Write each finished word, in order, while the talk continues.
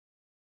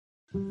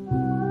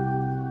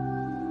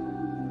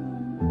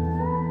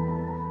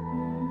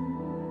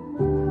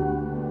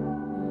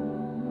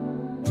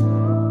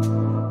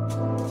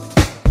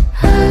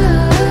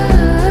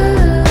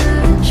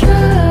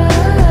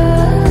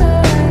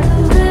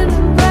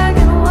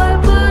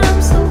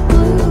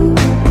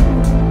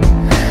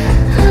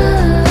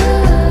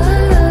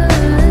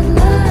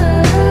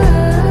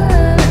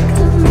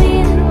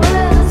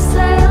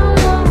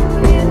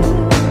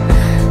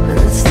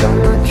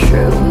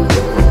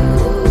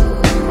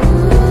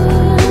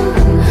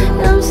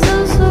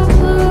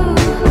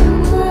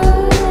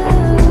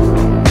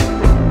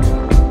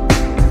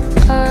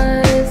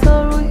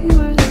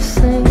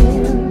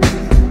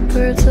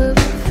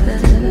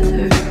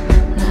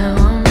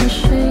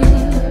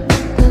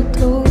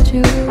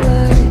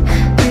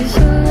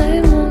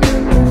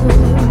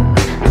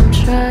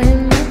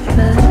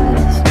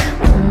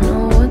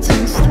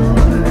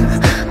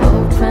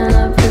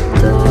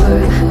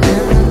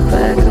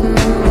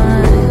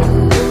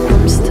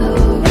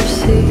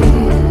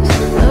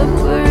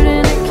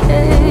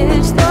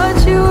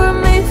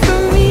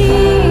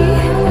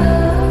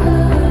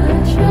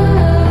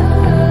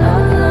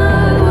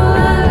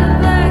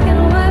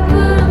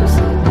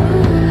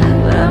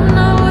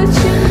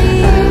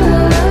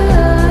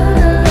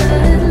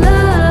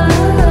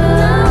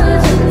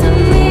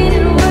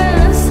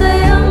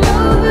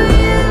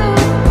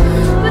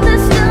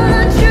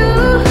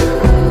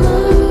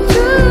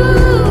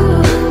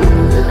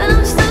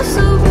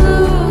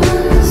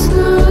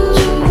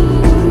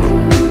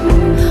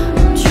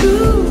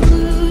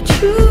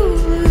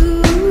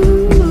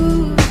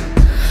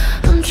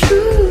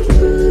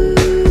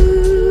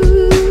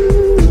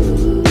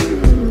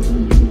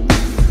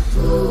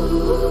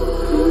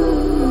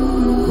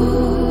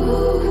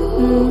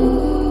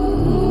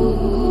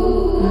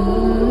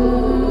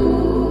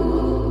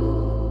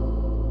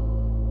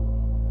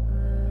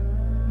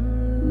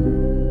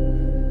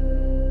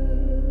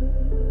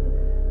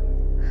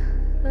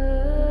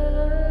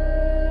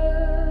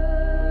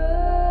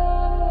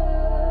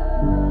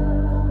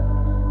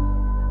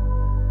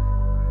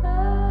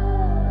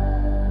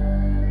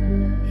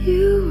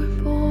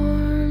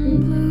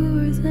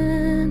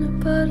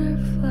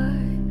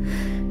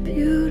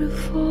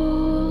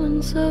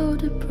So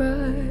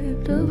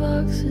deprived of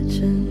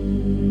oxygen,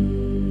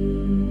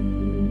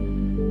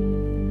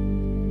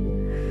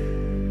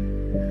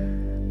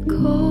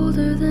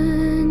 colder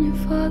than your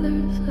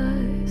father's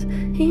eyes.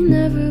 He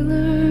never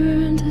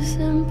learned to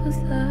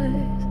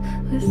sympathize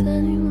with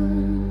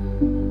anyone.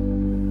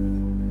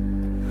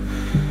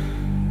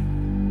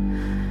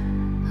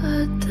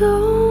 I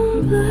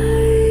don't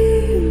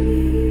blame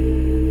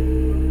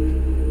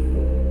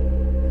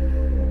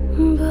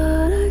you,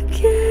 but I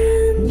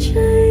can't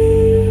change.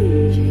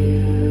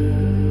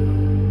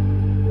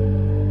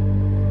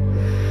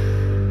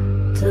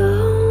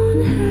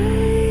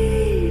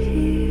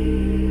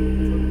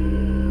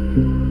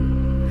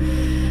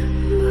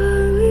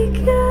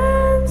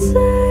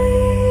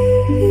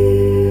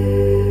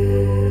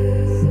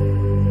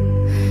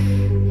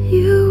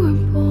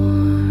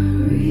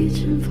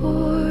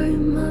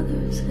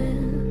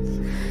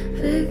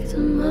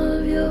 Victim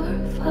of your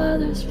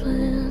father's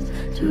plans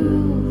to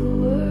rule the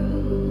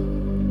world.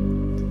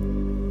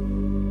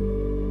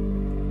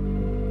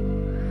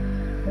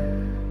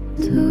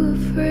 Too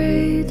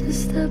afraid to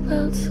step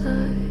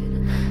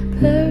outside,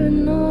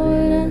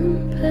 paranoid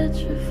and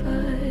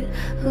petrified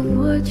of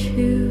what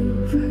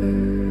you've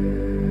heard.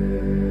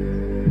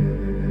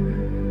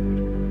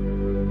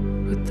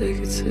 But they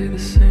could say the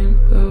same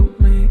about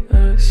me.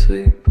 I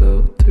sleep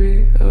about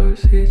 3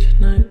 hours each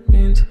night,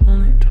 means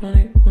only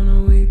 20